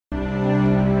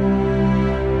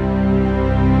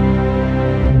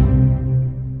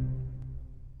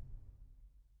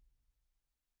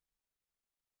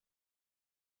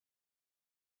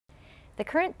The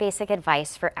current basic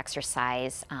advice for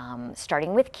exercise,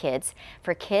 starting with kids,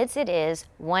 for kids it is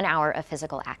 1 hour of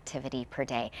physical activity per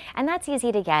day. And that's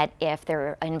easy to get if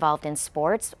they're involved in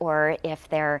sports or if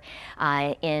they're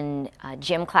in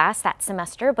gym class that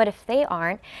semester. But if they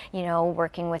aren't,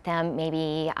 working with them,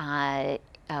 maybe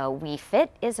We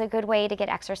Fit is a good way to get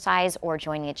exercise, or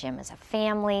joining a gym as a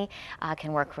family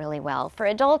can work really well. For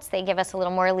adults, they give us a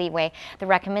little more leeway. The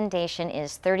recommendation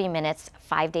is 30 minutes,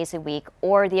 5 days a week,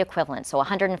 or the equivalent, so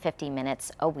 150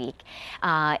 minutes a week.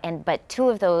 But 2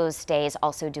 of those days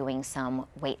also doing some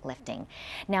weightlifting.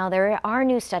 Now, there are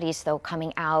new studies, though,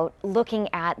 coming out looking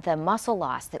at the muscle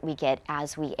loss that we get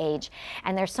as we age.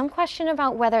 And there's some question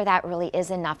about whether that really is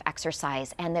enough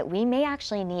exercise, and that we may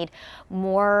actually need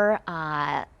more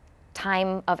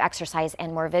time of exercise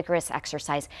and more vigorous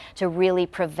exercise to really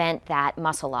prevent that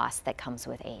muscle loss that comes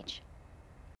with age.